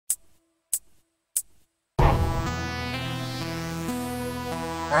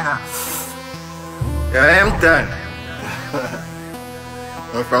Yeah, Hemton.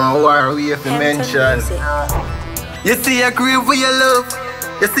 I'm from a war we have to mention. You see a crave for your love.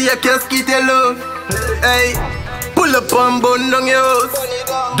 You see a casket your love. Hey, pull up and burn down your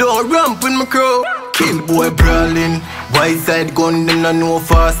house. Don't ramp with my crow. Kill boy brawling. White side gun, then I know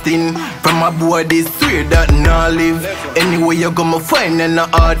fasting. From a boy they swear that nah live. Anyway you gonna find in a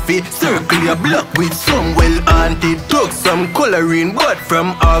outfit. Circle your block with some well haunted. Took some coloring but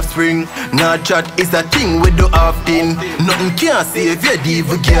from offspring. Nah chat is a thing we do often. Nothing can save your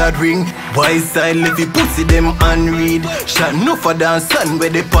diva gathering. White side left you pussy them unread. Shot no for than sun where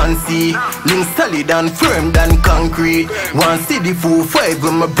they pansy. Link solid and firm than concrete. One city 4-5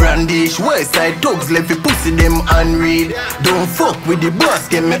 with my brandish. White side thugs left you pussy them unread. Don't fuck with the boss,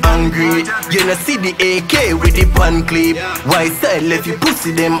 get me angry. You know see the AK with the pan clip. White side left you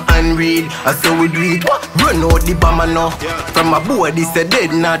pussy them unread. I saw we do it, run out the bomber now. From a boy this a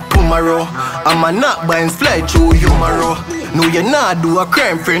dead not tomorrow. I'm a knock binds fly through tomorrow. No you not do a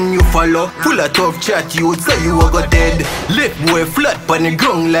crime friend you follow. Full of tough chat you would say you a go dead. Left boy flat on the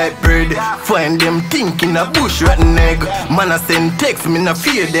ground like bread. Find them thinking a bush rotten egg. Man I send text me no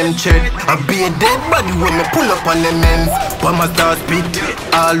fear them chat. I be a dead body when me pull up on them ends. Pama start spit.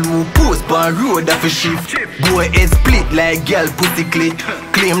 All who post pan road off a shift. Boy head split like gal pussy clit.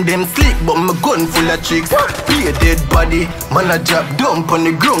 Claim them slick but my gun full of tricks. Be a dead body. Man I drop dump on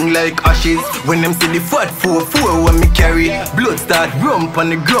the ground like ashes. When them see the fat 4-4 when me carry. Blood start rump on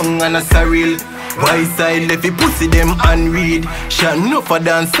the ground and a surreal. White side left you pussy them unread. Shot no for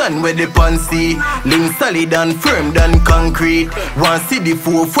than sun where they pansy. Link solid and firm than concrete. One city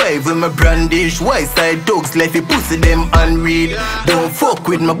 4-5 with my brandish. White side dogs left you pussy them unread. Don't fuck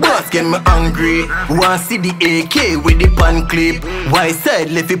with my boss get me angry. One city AK with the pan clip. White side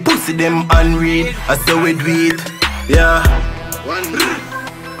left you pussy them unread. I saw we do it. Yeah.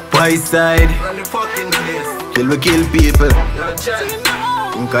 White side kill we kill people.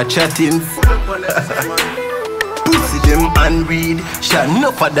 Inca chattings. Pussy them unread. Shot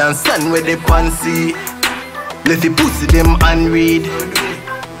no for than sun where they pansy. Let the pussy them unread.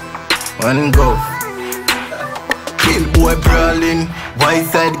 One go. Kill boy brawling. White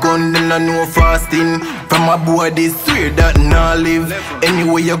side gun then I know fasting. From a boy they swear that nah live.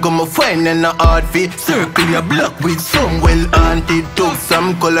 Anyway you gonna find in a outfit. Circle your block with some well haunted. Took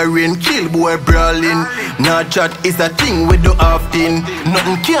some coloring, kill boy brawling. Nah chat is a thing we do often.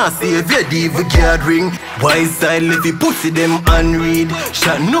 Nothing can save your diva gathering. White side left you pussy them unread.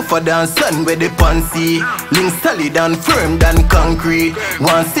 Shot no for than sun where they pansy. Link solid and firm than concrete.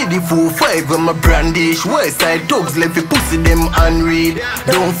 One city 4-5 with my brandish. White side thugs left you pussy them unread.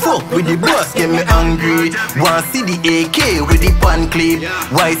 Don't fuck with the boss get me angry. One see the AK with the pan clip.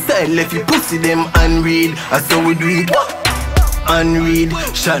 White side left you pussy them unread. I saw we do it unread.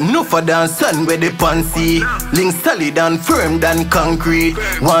 Shot no for than sun where they pansy. Link solid and firm than concrete.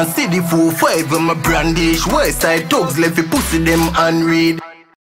 One city 4-5 with my brandish. White side thugs left you pussy them unread.